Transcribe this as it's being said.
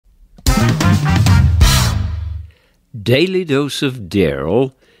Daily Dose of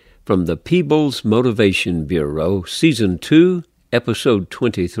Darryl from the Peebles Motivation Bureau, Season 2, Episode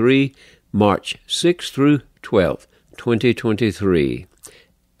 23, March 6 through 12, 2023.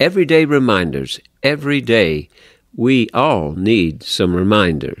 Everyday reminders. Every day, we all need some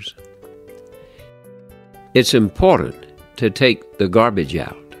reminders. It's important to take the garbage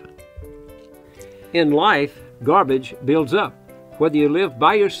out. In life, garbage builds up. Whether you live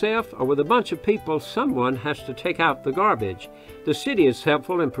by yourself or with a bunch of people, someone has to take out the garbage. The city is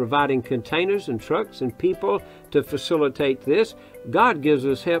helpful in providing containers and trucks and people to facilitate this. God gives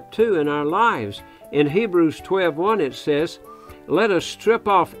us help too in our lives. In Hebrews 12:1 it says, "Let us strip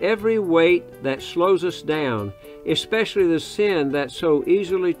off every weight that slows us down, especially the sin that so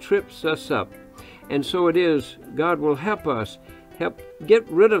easily trips us up." And so it is, God will help us, help get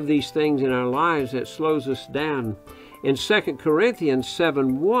rid of these things in our lives that slows us down. In 2 Corinthians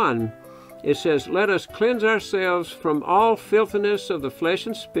 7:1, it says, "Let us cleanse ourselves from all filthiness of the flesh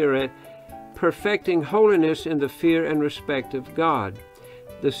and spirit, perfecting holiness in the fear and respect of God."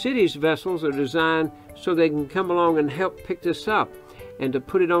 The city's vessels are designed so they can come along and help pick this up and to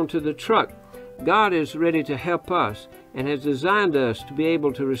put it onto the truck. God is ready to help us and has designed us to be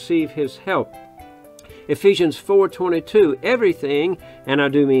able to receive His help. Ephesians 4:22, everything, and I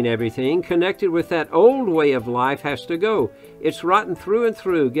do mean everything, connected with that old way of life has to go. It's rotten through and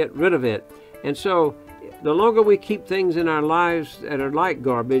through. Get rid of it. And so the longer we keep things in our lives that are like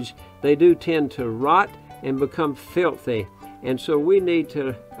garbage, they do tend to rot and become filthy. And so we need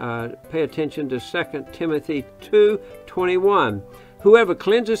to pay attention to 2 Timothy 2:21. "Whoever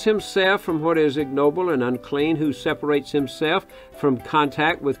cleanses himself from what is ignoble and unclean, who separates himself from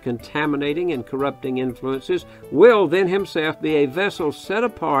contact with contaminating and corrupting influences, will then himself be a vessel set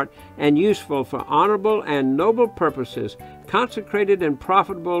apart and useful for honorable and noble purposes, consecrated and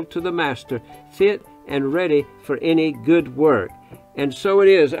profitable to the master, fit and ready for any good work." And so it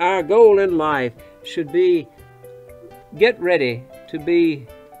is. Our goal in life should be get ready to be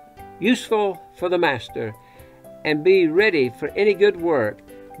useful for the master and be ready for any good work.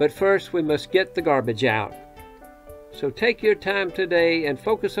 But first we must get the garbage out. So take your time today and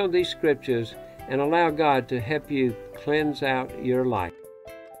focus on these scriptures and allow God to help you cleanse out your life.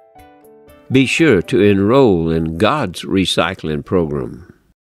 Be sure to enroll in God's recycling program.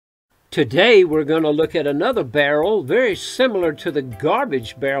 Today we're going to look at another barrel very similar to the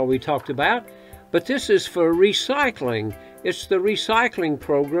garbage barrel we talked about, but this is for recycling. It's the recycling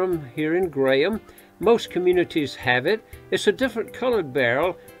program here in Graham. Most communities have it. It's a different colored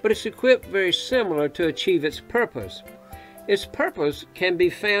barrel, but it's equipped very similar to achieve its purpose. Its purpose can be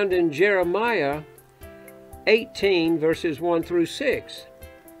found in Jeremiah 18, verses 1 through 6.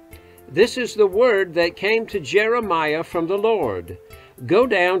 "This is the word that came to Jeremiah from the Lord. Go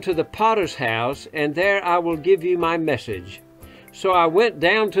down to the potter's house, and there I will give you my message. So I went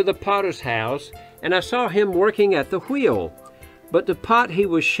down to the potter's house, and I saw him working at the wheel. But the pot he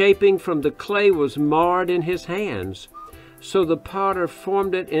was shaping from the clay was marred in his hands. So the potter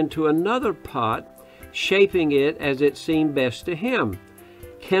formed it into another pot, shaping it as it seemed best to him.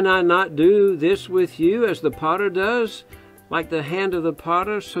 Can I not do this with you as the potter does? Like the hand of the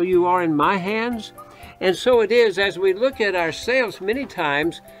potter, so you are in my hands?" And so it is, as we look at ourselves many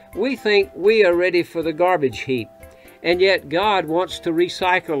times, we think we are ready for the garbage heap. And yet God wants to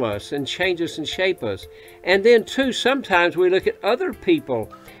recycle us and change us and shape us. And then too, sometimes we look at other people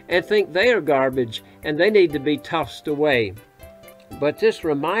and think they are garbage and they need to be tossed away. But this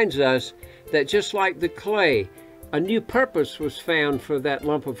reminds us that just like the clay, a new purpose was found for that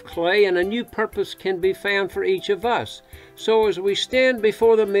lump of clay, and a new purpose can be found for each of us. So as we stand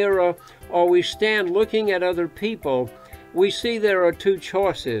before the mirror or we stand looking at other people, we see there are two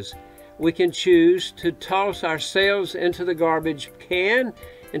choices. We can choose to toss ourselves into the garbage can,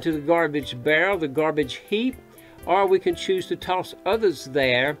 into the garbage barrel, the garbage heap, or we can choose to toss others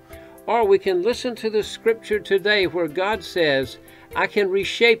there, or we can listen to the scripture today where God says, "I can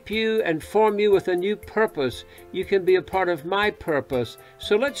reshape you and form you with a new purpose. You can be a part of my purpose."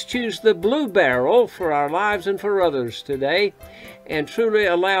 So let's choose the blue barrel for our lives and for others today, and truly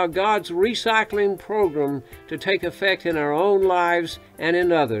allow God's recycling program to take effect in our own lives and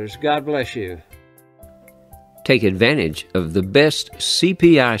in others. God bless you. Take advantage of the best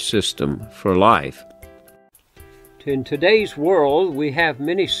CPI system for life. In today's world, we have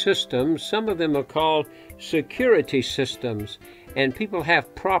many systems. Some of them are called security systems, and people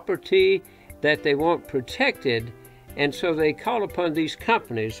have property that they want protected, and so they call upon these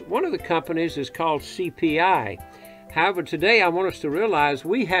companies. One of the companies is called CPI. However, today I want us to realize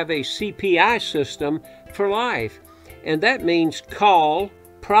we have a CPI system for life, and that means call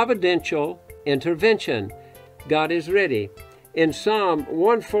providential intervention. God is ready. In Psalm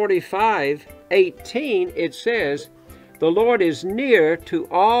 145:18, it says, "The Lord is near to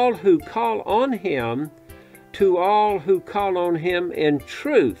all who call on Him, to all who call on Him in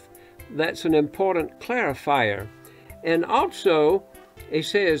truth." That's an important clarifier. And also, it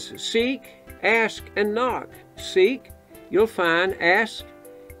says, "Seek, ask, and knock." Seek, you'll find. Ask,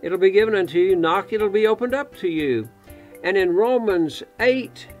 it'll be given unto you. Knock, it'll be opened up to you. And in Romans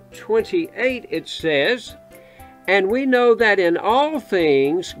 8:28, it says, "And we know that in all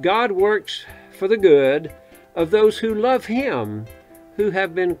things God works for the good of those who love Him, who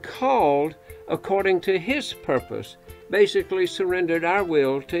have been called according to His purpose." Basically surrendered our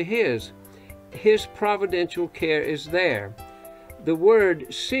will to His. His providential care is there. The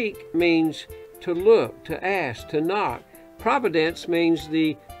word seek means to look, to ask, to knock. Providence means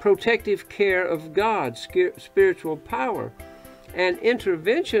the protective care of God, spiritual power. And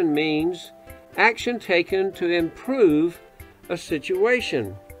intervention means action taken to improve a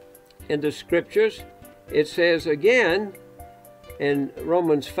situation. In the scriptures, it says again in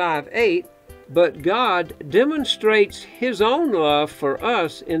Romans 5:8, "But God demonstrates His own love for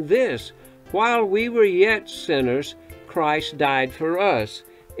us in this: while we were yet sinners, Christ died for us."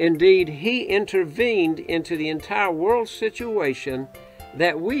 Indeed, He intervened into the entire world situation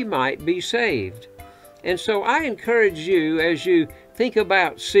that we might be saved. And so I encourage you, as you think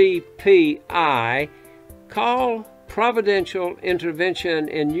about CPI, call providential intervention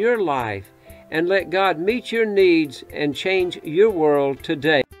in your life and let God meet your needs and change your world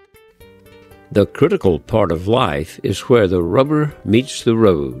today. The critical part of life is where the rubber meets the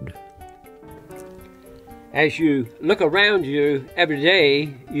road. As you look around you every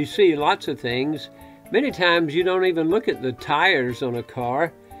day, you see lots of things. Many times you don't even look at the tires on a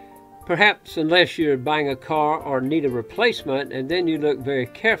car, perhaps unless you're buying a car or need a replacement, and then you look very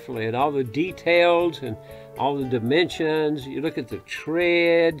carefully at all the details and all the dimensions. You look at the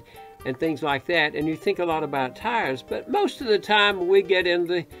tread and things like that, and you think a lot about tires. But most of the time we get in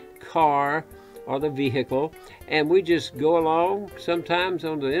the car or the vehicle and we just go along. Sometimes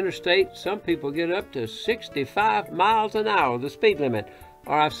on the interstate, some people get up to 65 miles an hour, the speed limit.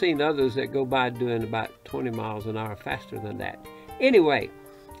 Or I've seen others that go by doing about 20 miles an hour faster than that. Anyway,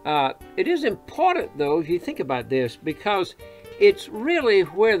 it is important, though, if you think about this, because it's really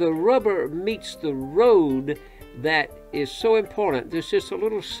where the rubber meets the road that is so important. There's just a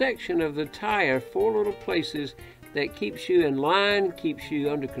little section of the tire, 4 little places that keeps you in line, keeps you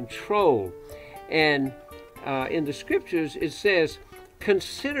under control. And in the scriptures, it says,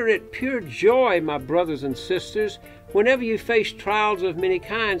 "Consider it pure joy, my brothers and sisters, whenever you face trials of many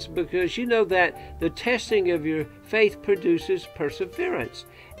kinds, because you know that the testing of your faith produces perseverance."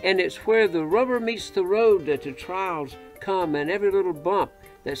 And it's where the rubber meets the road that the trials come, and every little bump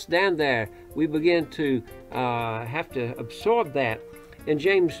that's down there, we begin to have to absorb that. In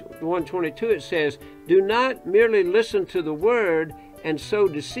James 1:22, it says, "Do not merely listen to the word and so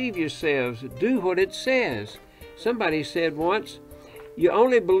deceive yourselves. Do what it says." Somebody said once, "You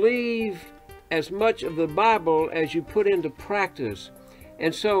only believe as much of the Bible as you put into practice."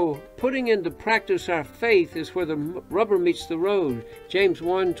 And so putting into practice our faith is where the rubber meets the road. James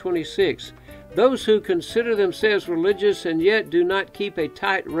 1:26, "Those who consider themselves religious and yet do not keep a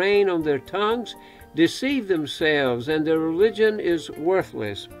tight rein on their tongues deceive themselves, and their religion is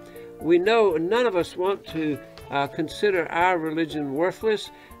worthless." We know none of us want to consider our religion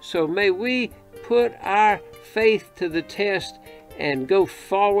worthless, so may we put our faith to the test and go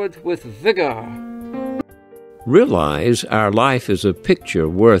forward with vigor. Realize our life is a picture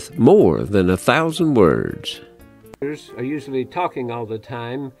worth more than 1,000 words. Are usually talking all the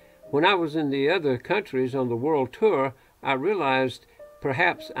time. When I was in the other countries on the world tour, I realized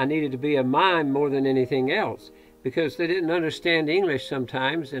perhaps I needed to be a mime more than anything else, because they didn't understand English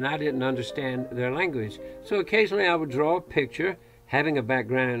sometimes, and I didn't understand their language. So occasionally I would draw a picture. Having a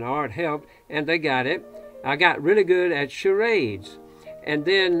background in art helped, and they got it. I got really good at charades. And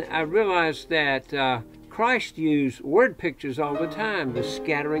then I realized that Christ used word pictures all the time. The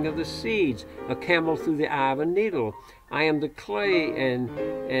scattering of the seeds, a camel through the eye of a needle. I am the clay, and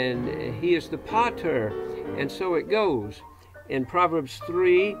He is the potter. And so it goes. In Proverbs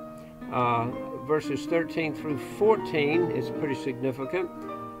 3, verses 13 through 14 is pretty significant,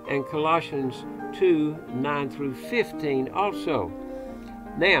 and Colossians 2, 9 through 15 also.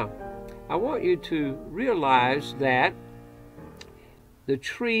 Now, I want you to realize that the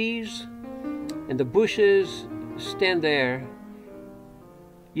trees and the bushes stand there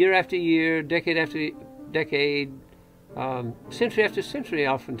year after year, decade after decade, century after century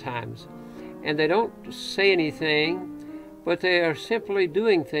oftentimes, and they don't say anything, but they are simply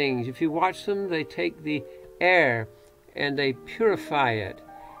doing things. If you watch them, they take the air and they purify it,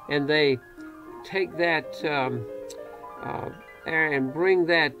 and they take that air and bring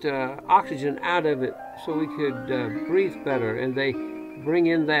that oxygen out of it so we could breathe better, and they bring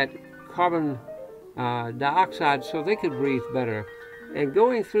in that carbon dioxide so they could breathe better. And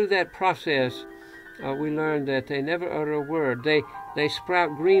going through that process, we learned that they never utter a word. They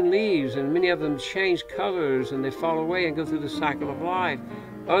sprout green leaves, and many of them change colors, and they fall away and go through the cycle of life.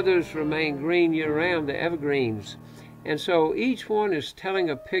 Others remain green year-round, the evergreens. And so each one is telling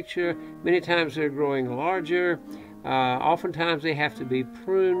a picture. Many times they're growing larger. Oftentimes they have to be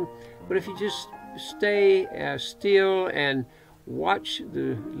pruned. But if you just stay still and watch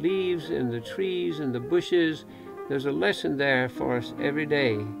the leaves and the trees and the bushes, there's a lesson there for us every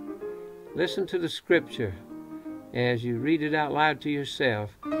day. Listen to the scripture as you read it out loud to yourself,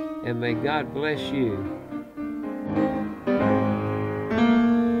 and may God bless you.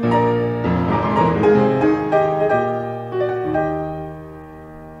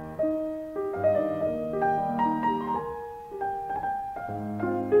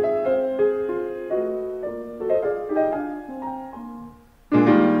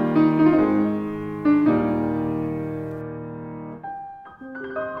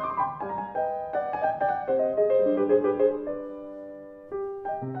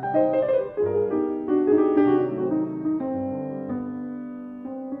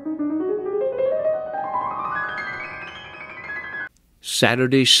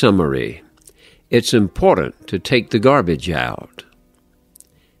 Saturday Summary. It's important to take the garbage out.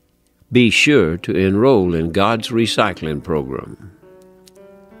 Be sure to enroll in God's recycling program.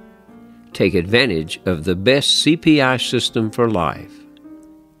 Take advantage of the best CPI system for life.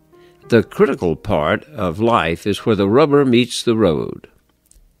 The critical part of life is where the rubber meets the road.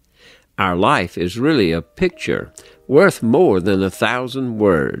 Our life is really a picture worth more than 1,000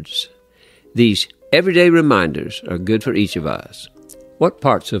 words. These everyday reminders are good for each of us. What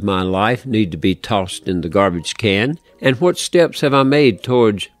parts of my life need to be tossed in the garbage can, and what steps have I made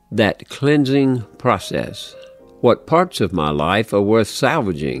towards that cleansing process? What parts of my life are worth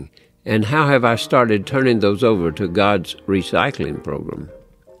salvaging, and how have I started turning those over to God's recycling program?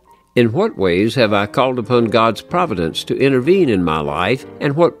 In what ways have I called upon God's providence to intervene in my life,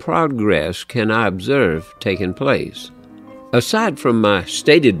 and what progress can I observe taking place? Aside from my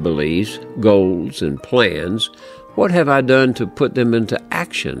stated beliefs, goals, and plans, what have I done to put them into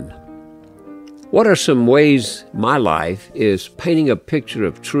action? What are some ways my life is painting a picture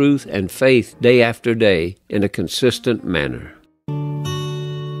of truth and faith day after day in a consistent manner?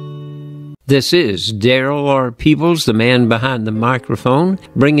 This is Darryl R. Peebles, the man behind the microphone,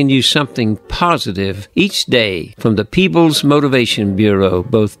 bringing you something positive each day from the Peebles Motivation Bureau,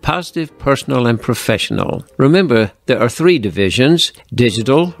 both positive, personal, and professional. Remember, there are 3 divisions: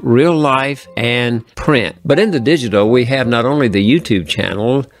 digital, real life, and print. But in the digital, we have not only the YouTube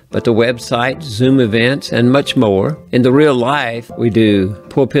channel, but the website, Zoom events, and much more. In the real life, we do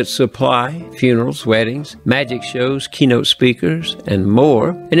pulpit supply, funerals, weddings, magic shows, keynote speakers, and more.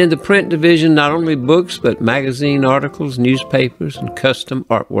 And in the print division, not only books, but magazine articles, newspapers, and custom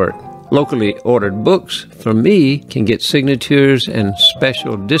artwork. Locally ordered books from me can get signatures and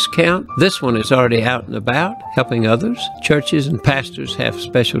special discount. This one is already out and about, helping others. Churches and pastors have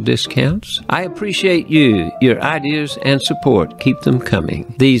special discounts. I appreciate you, your ideas and support. Keep them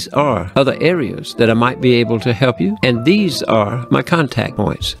coming. These are other areas that I might be able to help you, and these are my contact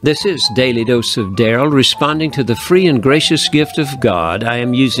points. This is Daily Dose of Darryl, responding to the free and gracious gift of God. I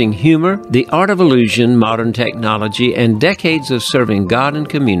am using humor, the art of illusion, modern technology, and decades of serving God and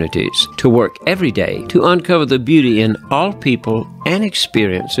communities to work every day to uncover the beauty in all people and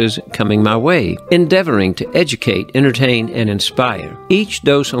experiences coming my way, endeavoring to educate, entertain, and inspire. Each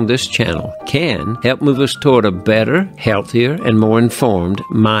dose on this channel can help move us toward a better, healthier, and more informed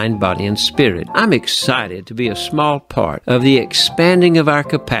mind, body, and spirit. I'm excited to be a small part of the expanding of our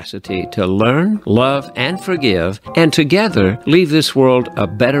capacity to learn, love, and forgive, and together leave this world a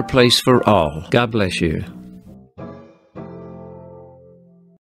better place for all. God bless you.